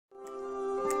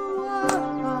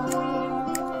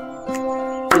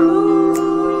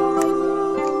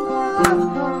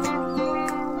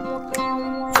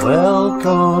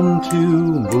Welcome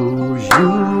to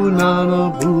BOOZHOO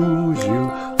NANABOOZHOO,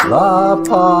 the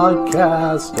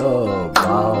podcast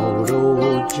about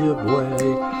Ojibwe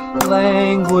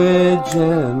language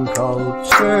and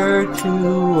culture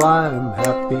too. I'm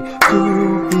happy to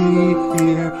be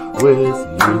here with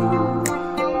you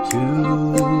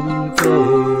today.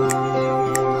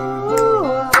 We'll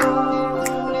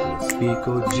speak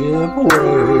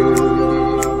Ojibwe.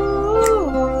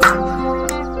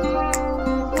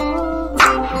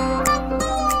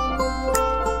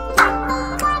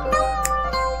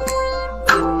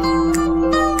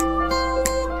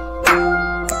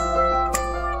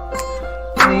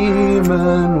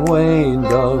 And Wayne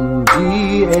Dum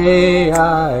G-A-I-on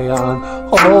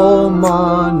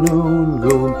Homanungun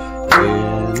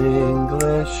in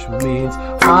English means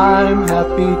I'm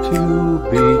happy to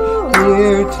be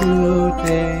here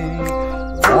today.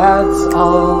 That's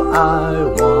all I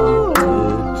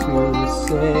wanted to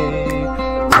say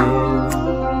in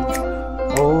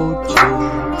Ojibwe.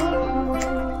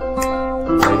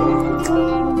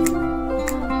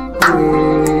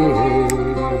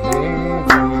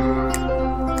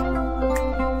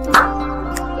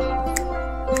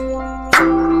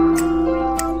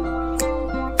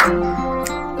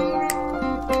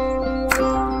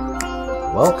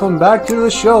 Welcome back to the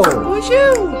show.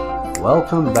 BOOZHOO!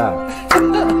 Welcome back to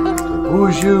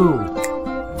BOOZHOO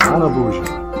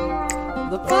NANABOOZHOO,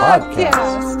 The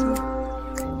podcast.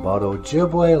 about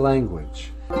Ojibwe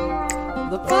language.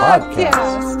 The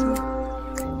podcast.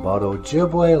 About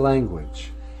Ojibwe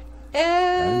language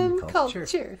And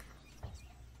culture.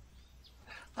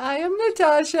 I am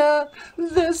Natasha.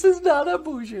 This is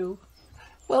NANABOOZHOO.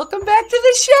 Welcome back to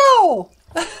the show.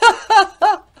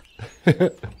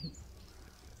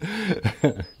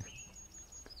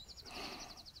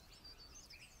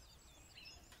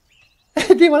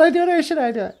 Do you want to do it or should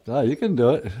I do it? Oh, you can do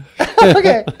it.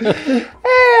 Okay. Hey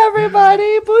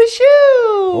everybody,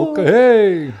 BOOZHOO!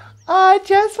 Okay. I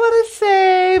just want to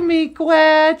say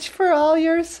miigwech for all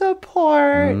your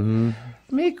support.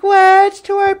 Miigwech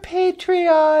to our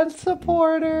Patreon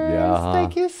supporters. Yeah.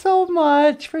 Thank you so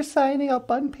much for signing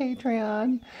up on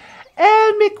Patreon.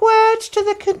 And miigwech to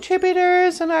the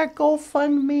contributors in our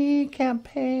GoFundMe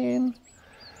campaign.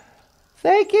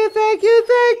 Thank you, thank you,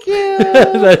 thank you.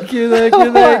 Thank you, thank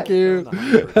you, thank you.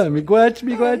 Miigwech,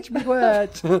 miigwech,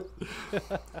 miigwech.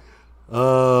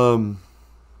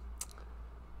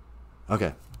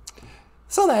 Okay.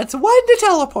 So that's one to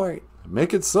teleport.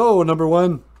 Make it so, number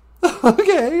one.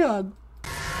 Okay, hang on.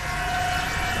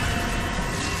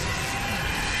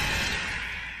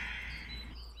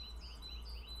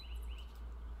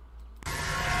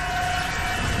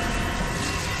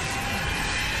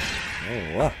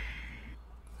 Oh, wow.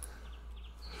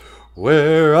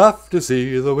 We're off to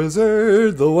see the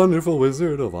wizard, the wonderful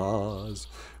Wizard of Oz.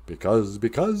 Because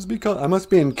I must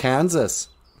be in Kansas.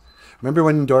 Remember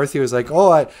when Dorothy was like,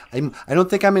 "Oh, I don't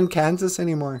think I'm in Kansas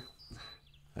anymore."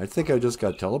 I think I just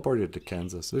got teleported to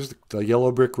Kansas. There's the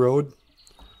yellow brick road,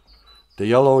 the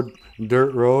yellow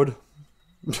dirt road.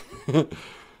 Oh,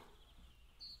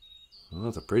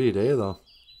 it's a pretty day though.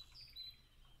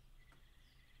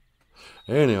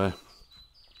 Anyway,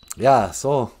 yeah.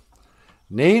 So,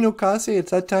 Nukasi,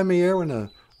 it's that time of year when a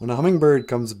hummingbird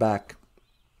comes back.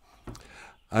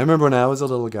 I remember when I was a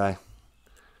little guy.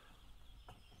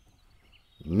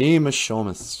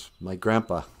 Mishomis, my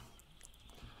grandpa.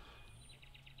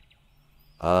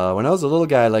 When I was a little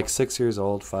guy, like 6 years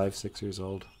old, 5, 6 years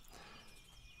old,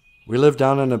 we lived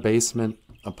down in a basement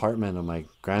apartment of my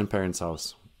grandparents'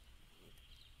 house.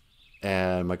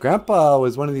 And my grandpa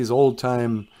was one of these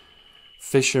old-time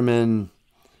fishermen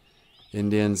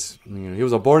Indians. You know, he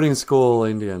was a boarding school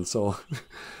Indian, so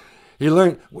he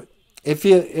learned. If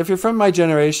you're from my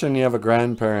generation, you have a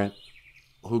grandparent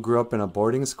who grew up in a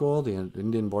boarding school, the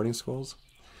Indian boarding schools.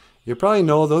 You probably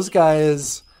know those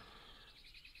guys.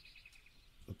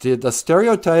 The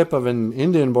stereotype of an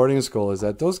Indian boarding school is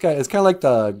that those guys, it's kind of like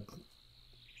the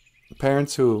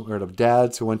parents or the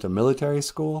dads who went to military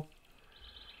school.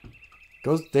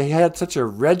 They had such a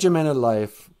regimented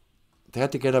life. They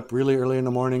had to get up really early in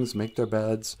the mornings, make their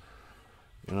beds,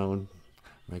 you know,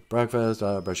 make breakfast,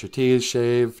 brush your teeth,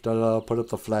 shave, put up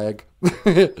the flag.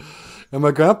 And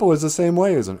my grandpa was the same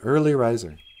way. He was an early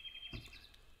riser.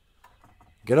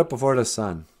 Get up before the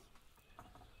sun.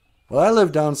 Well, I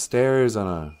lived downstairs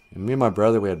and me and my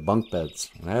brother, we had bunk beds.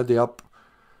 And I had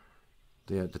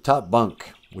the top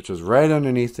bunk, which was right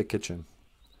underneath the kitchen.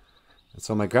 And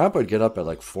so my grandpa would get up at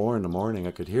like 4 in the morning.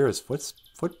 I could hear his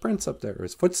footprints up there, or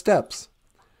his footsteps.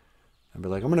 I'd be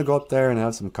like, I'm going to go up there and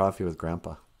have some coffee with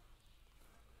Grandpa.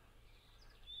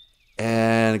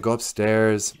 And I'd go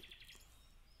upstairs.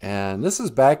 And this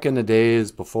is back in the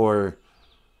days before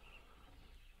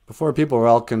people were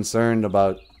all concerned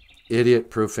about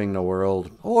idiot-proofing the world.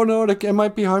 Oh no, it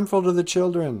might be harmful to the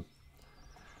children.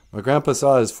 My grandpa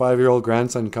saw his 5-year-old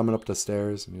grandson coming up the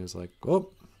stairs, and he was like,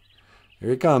 oh, here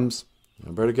he comes.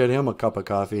 I better get him a cup of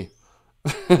coffee.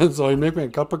 So he'd make me a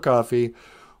cup of coffee,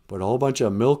 put a whole bunch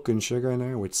of milk and sugar in there,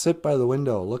 and we'd sit by the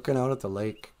window looking out at the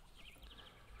lake.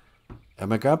 And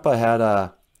my grandpa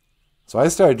had so I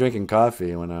started drinking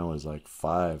coffee when I was like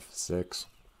 5, 6.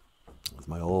 With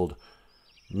my old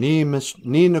Mishomas,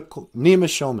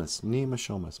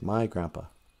 my grandpa.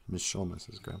 Mishomas,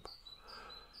 his grandpa.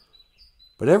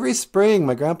 But every spring,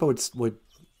 my grandpa would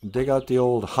dig out the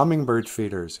old hummingbird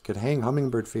feeders. Could hang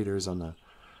hummingbird feeders on the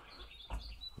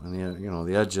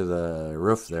the edge of the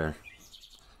roof there,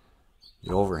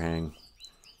 the overhang,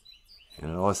 and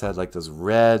it always had like this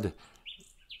red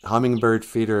hummingbird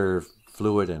feeder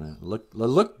fluid in it.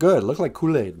 Looked good. Looked like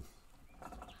Kool-Aid.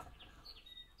 And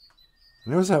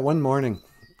there was that one morning.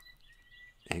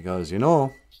 He goes, I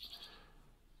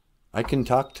can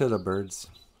talk to the birds,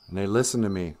 and they listen to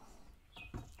me.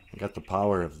 I got the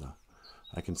power of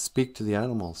I can speak to the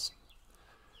animals.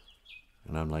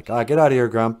 And I'm like, get out of here,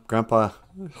 Grandpa.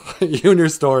 You and your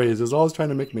stories. He's always trying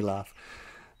to make me laugh.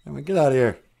 I'm like, get out of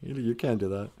here. You can't do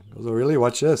that. He goes, oh, really?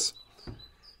 Watch this.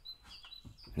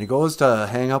 And he goes to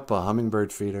hang up a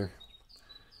hummingbird feeder.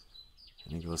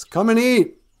 And he goes, come and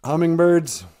eat,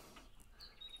 hummingbirds.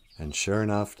 And sure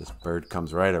enough, this bird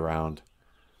comes right around.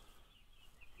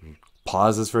 He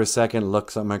pauses for a second,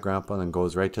 looks at my grandpa, and then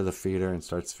goes right to the feeder and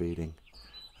starts feeding.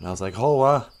 And I was like, oh,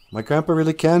 wow, my grandpa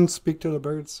really can speak to the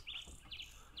birds.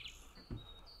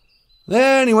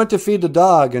 Then he went to feed the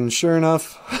dog, and sure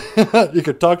enough, you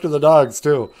could talk to the dogs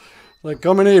too. Like,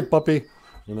 come and eat, puppy.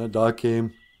 And that dog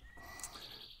came.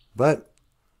 But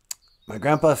my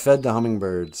grandpa fed the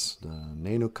hummingbirds, the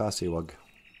Nenukasiwag.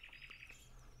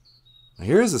 Now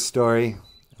here's a story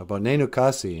about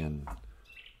Nenukasi and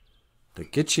the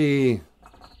Gitchi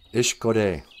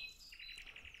Ishkode.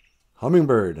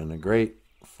 Hummingbird and a great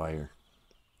fire.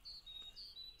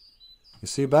 You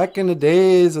see, back in the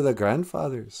days of the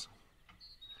grandfathers,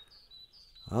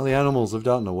 all the animals lived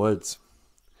out in the woods.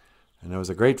 And there was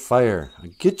a great fire, a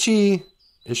Gitchi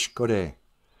Ishkode.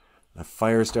 The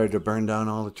fire started to burn down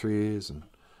all the trees, and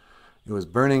it was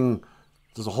burning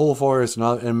the whole forest,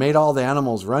 and it made all the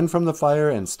animals run from the fire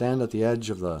and stand at the edge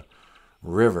of the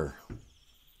river.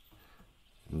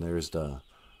 And there's the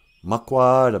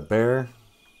Makwa, the bear,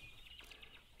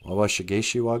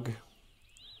 Wawashigeshiwag,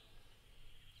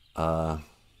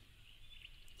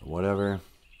 whatever,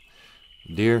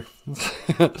 deer,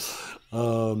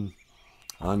 Ondag,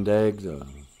 the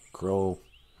crow.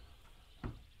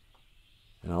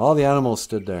 And all the animals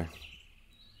stood there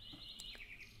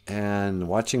and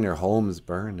watching their homes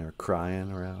burn. They're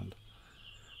crying around.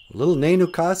 Little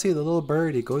Nenukasi, the little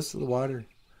bird, he goes to the water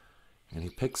and he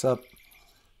picks up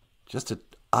just an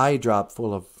eye drop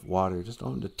full of water, just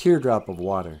a teardrop of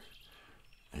water.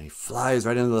 And he flies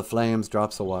right into the flames,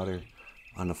 drops the water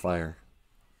on the fire.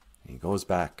 And he goes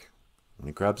back and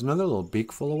he grabs another little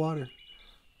beak full of water.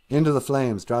 Into the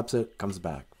flames, drops it, comes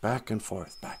back. Back and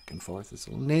forth, back and forth. This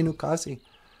little Nenukasi.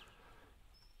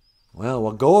 Well,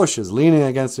 Wagosh is leaning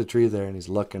against a tree there and he's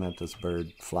looking at this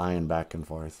bird flying back and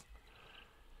forth.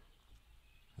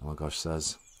 And Wagosh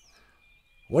says,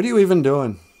 what are you even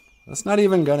doing? That's not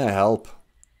even going to help.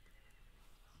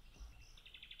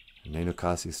 And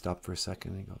Nenukasi stopped for a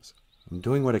second and he goes, I'm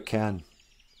doing what I can.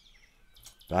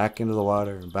 Back into the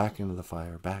water and back into the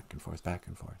fire, back and forth, back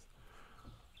and forth.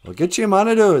 Well, Gitchi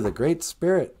Manadu, the great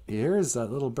spirit, he hears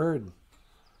that little bird.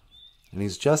 And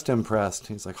he's just impressed.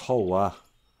 He's like, oh, wow.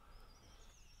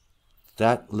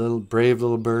 That little brave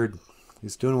little bird,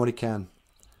 he's doing what he can.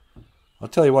 I'll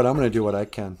tell you what, I'm going to do what I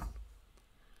can.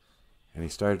 And he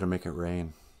started to make it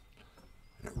rain.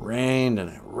 And it rained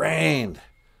and it rained.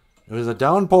 It was a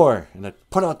downpour and it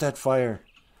put out that fire.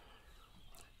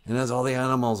 And as all the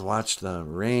animals watched the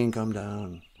rain come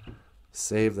down,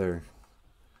 save their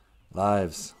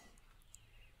lives,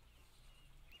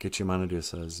 Gitchi Manadu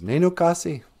says,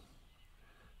 Nenukasi,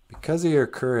 because of your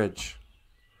courage,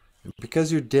 and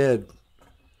because you did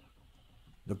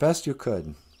the best you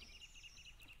could,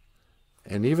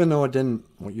 and even though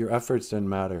your efforts didn't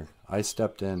matter, I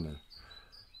stepped in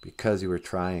because you were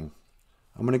trying.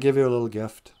 I'm going to give you a little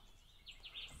gift.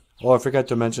 Oh, I forgot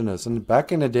to mention this. And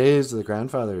back in the days of the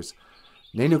grandfathers,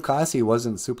 Nenukasi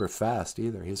wasn't super fast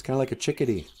either. He was kind of like a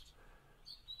chickadee.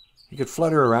 He could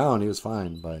flutter around. He was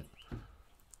fine, but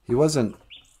he wasn't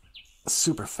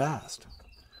super fast.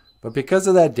 But because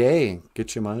of that day,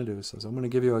 Gitchi Manadu says, I'm going to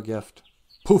give you a gift.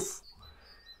 Poof!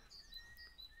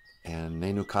 And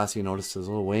Nenukasi noticed his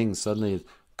little wings suddenly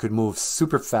could move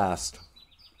super fast.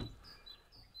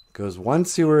 Because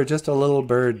once you were just a little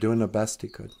bird doing the best he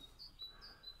could.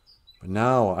 But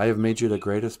now I have made you the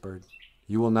greatest bird.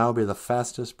 You will now be the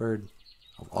fastest bird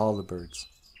of all the birds.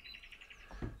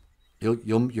 Your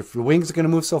wings are going to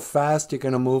move so fast, you're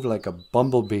going to move like a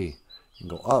bumblebee. You can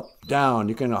go up, down,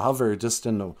 you can hover just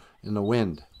in the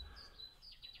wind.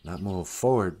 Not move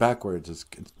forward, backwards. It's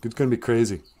going to be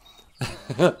crazy.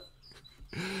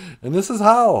 And this is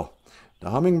how the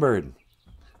hummingbird,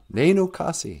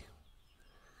 Nenukasi,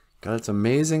 got its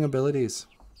amazing abilities.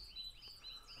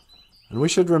 And we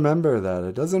should remember that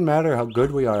it doesn't matter how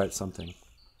good we are at something.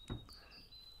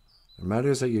 It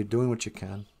matters that you're doing what you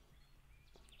can.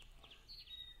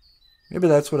 Maybe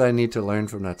that's what I need to learn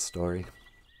from that story.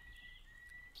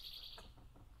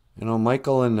 You know,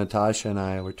 Michael and Natasha and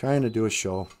I, we're trying to do a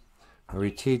show where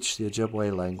we teach the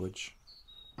Ojibwe language.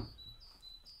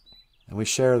 And we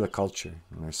share the culture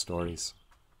and our stories.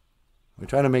 We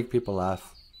try to make people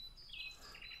laugh.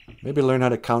 Maybe learn how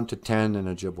to count to 10 in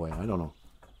Ojibwe. I don't know.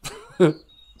 And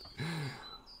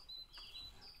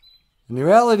the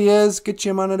reality is,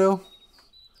 Gitchiamanado,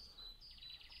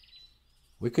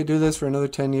 we could do this for another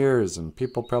 10 years and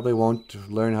people probably won't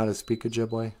learn how to speak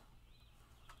Ojibwe.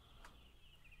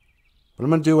 But I'm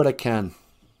going to do what I can.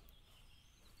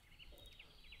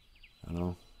 I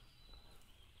know.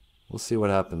 We'll see what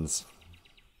happens.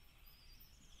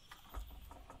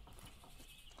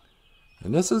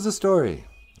 And this is the story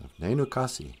of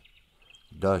Nenukasi,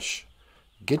 Dush,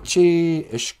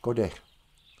 Gitchi Ishkode,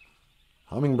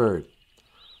 Hummingbird,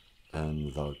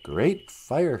 and the Great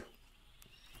Fire.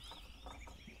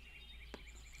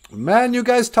 Man, you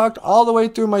guys talked all the way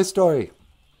through my story.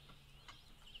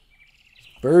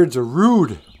 Birds are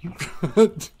rude.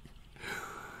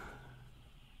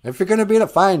 If you're going to beat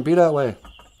it, fine, be that way.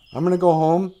 I'm going to go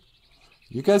home.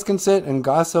 You guys can sit and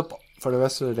gossip for the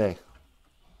rest of the day.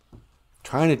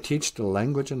 Trying to teach the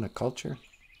language and the culture.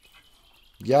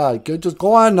 Yeah, just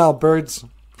go on now, birds.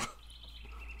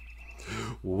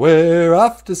 We're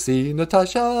off to see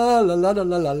Natasha. La la la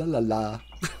la la la la.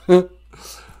 Boop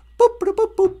boop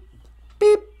boop boop.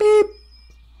 Beep beep.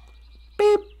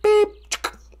 Beep beep.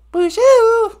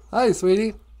 BOOZHOO. Hi,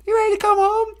 sweetie. You ready to come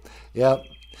home? Yep.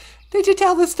 Did you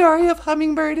tell the story of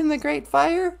Hummingbird and the Great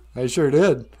Fire? I sure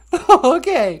did.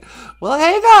 Okay. Well,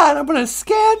 hang on. I'm going to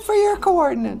scan for your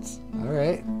coordinates. All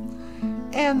right.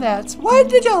 And that's one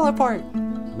to teleport.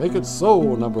 Make it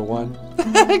so, number one.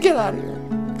 Get out of here.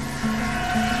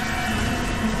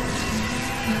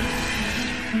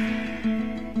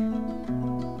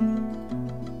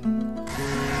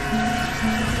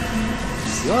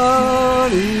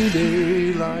 Sunny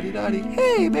day, la-di-da-di.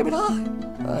 Hey, baby doll.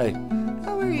 Hi.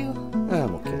 How are you?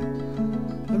 I'm okay.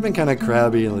 I've been kind of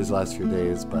crabby in these last few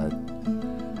days, but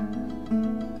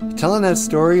telling that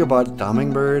story about the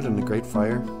hummingbird and the Great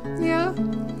Fire. Yeah.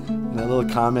 And that little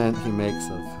comment he makes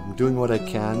of, I'm doing what I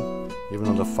can, even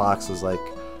though the fox is like,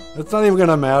 it's not even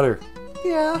gonna matter.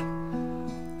 Yeah.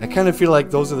 I kind of feel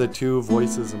like those are the two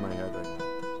voices in my head right now.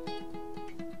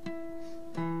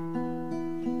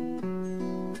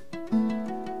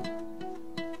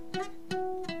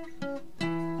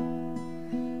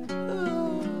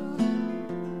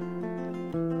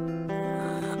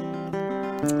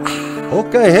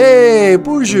 Okay, hey,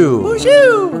 BOOZHOO!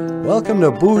 BOOZHOO! Welcome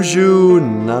to BOOZHOO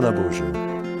NANABOOZHOO.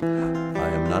 I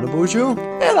am NANABOOZHOO.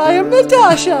 And I am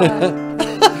Natasha.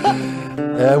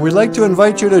 And we'd like to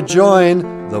invite you to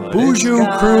join the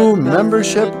BOOZHOO Crew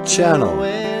membership channel.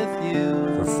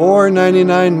 For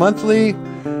 $4.99 monthly,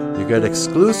 you get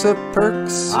exclusive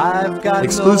perks,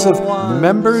 exclusive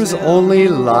members-only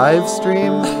live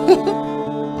stream.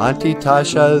 Auntie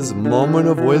Tasha's moment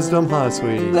of wisdom, huh,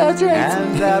 sweetie? That's right.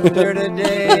 And after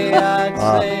today,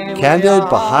 candid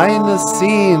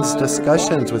behind-the-scenes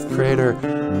discussions with creator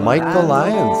Michael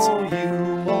Lyons,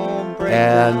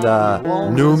 and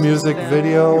new music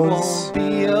videos,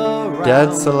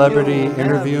 dead celebrity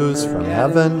interviews from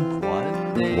heaven,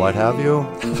 what have you,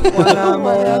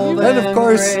 and of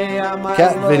course,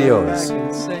 cat videos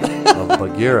of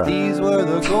Bagheera. These were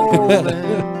the golden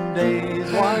days.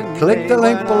 Click the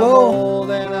link below.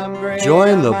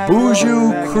 Join the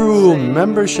BOOZHOO Crew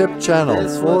membership channel.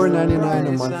 $4.99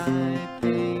 a month.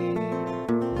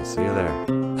 We'll see you there.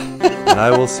 And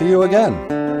I will see you again.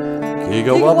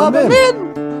 Kiga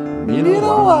Wabamin.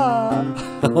 Minawa.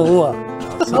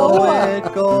 So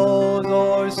it goes,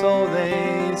 or so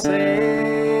they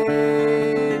say.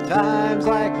 Times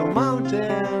like a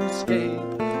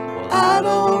mountainscape. I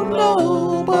don't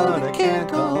know, but I can't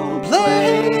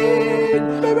complain.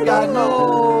 God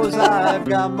knows I've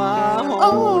got my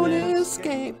own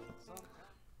escape.